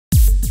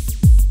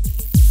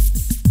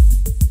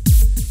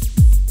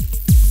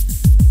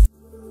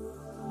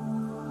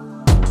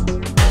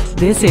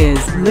This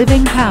is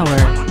Living Power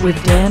with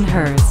Dan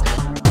Hurst.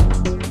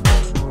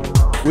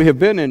 We have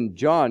been in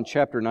John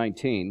chapter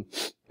 19,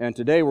 and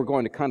today we're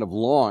going to kind of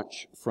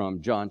launch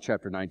from John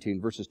chapter 19,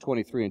 verses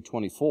 23 and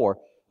 24.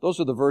 Those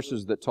are the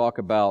verses that talk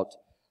about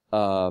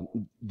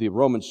the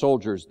Roman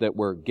soldiers that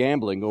were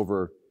gambling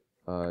over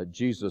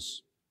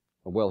Jesus,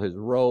 well, his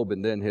robe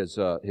and then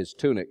his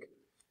tunic.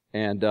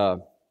 And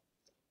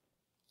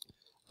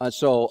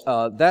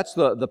so that's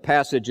the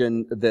passage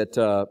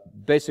that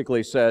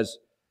basically says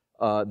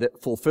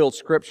that fulfilled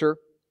Scripture.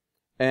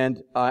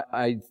 And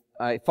I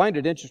find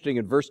it interesting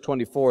in verse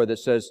 24 that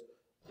says,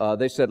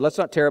 they said, "Let's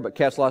not tear but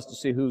cast lots to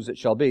see whose it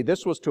shall be."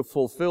 This was to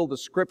fulfill the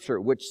Scripture,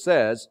 which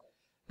says,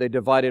 "They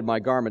divided my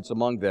garments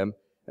among them,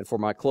 and for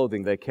my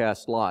clothing they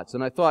cast lots."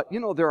 And I thought,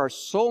 there are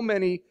so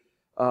many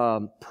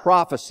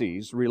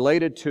prophecies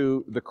related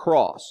to the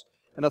cross.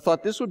 And I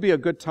thought this would be a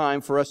good time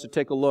for us to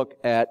take a look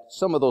at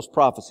some of those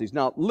prophecies.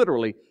 Now,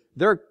 literally,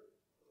 there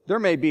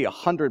may be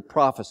 100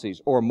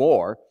 prophecies or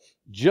more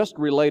just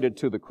related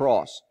to the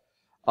cross.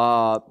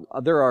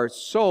 There are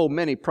so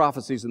many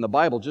prophecies in the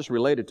Bible just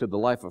related to the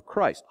life of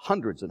Christ.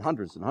 Hundreds and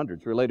hundreds and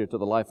hundreds related to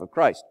the life of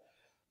Christ.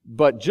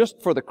 But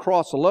just for the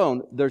cross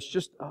alone, there's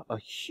just a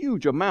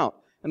huge amount.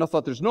 And I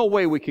thought there's no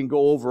way we can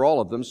go over all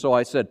of them. So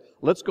I said,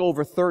 let's go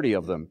over 30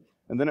 of them.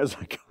 And then as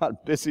I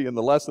got busy in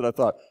the lesson, I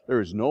thought, there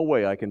is no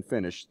way I can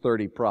finish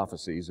 30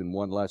 prophecies in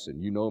one lesson.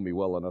 You know me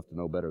well enough to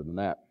know better than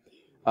that.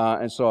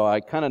 And so I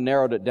kind of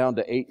narrowed it down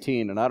to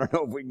 18, and I don't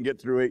know if we can get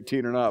through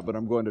 18 or not, but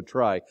I'm going to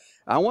try.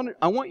 I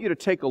want you to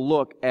take a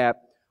look at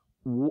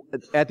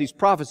these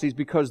prophecies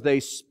because they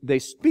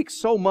speak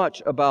so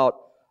much about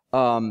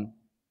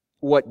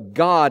what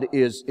God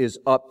is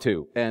up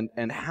to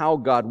and how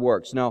God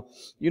works. Now,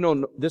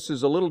 this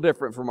is a little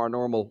different from our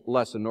normal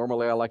lesson.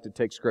 Normally, I like to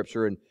take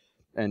Scripture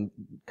and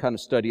kind of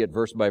study it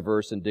verse by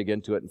verse and dig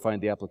into it and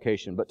find the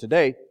application. But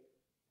today,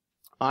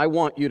 I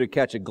want you to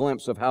catch a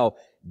glimpse of how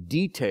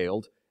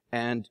detailed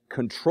and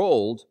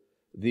controlled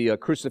the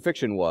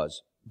crucifixion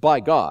was by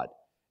God,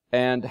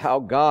 and how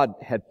God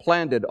had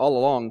planned it all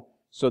along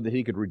so that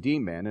He could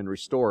redeem man and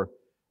restore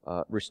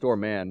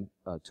man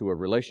to a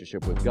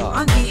relationship with God.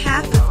 On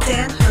behalf of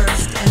Dan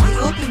Hurst and the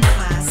Open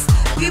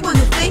Class, we want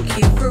to thank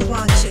you for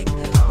watching.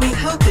 We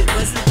hope it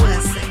was a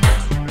blessing.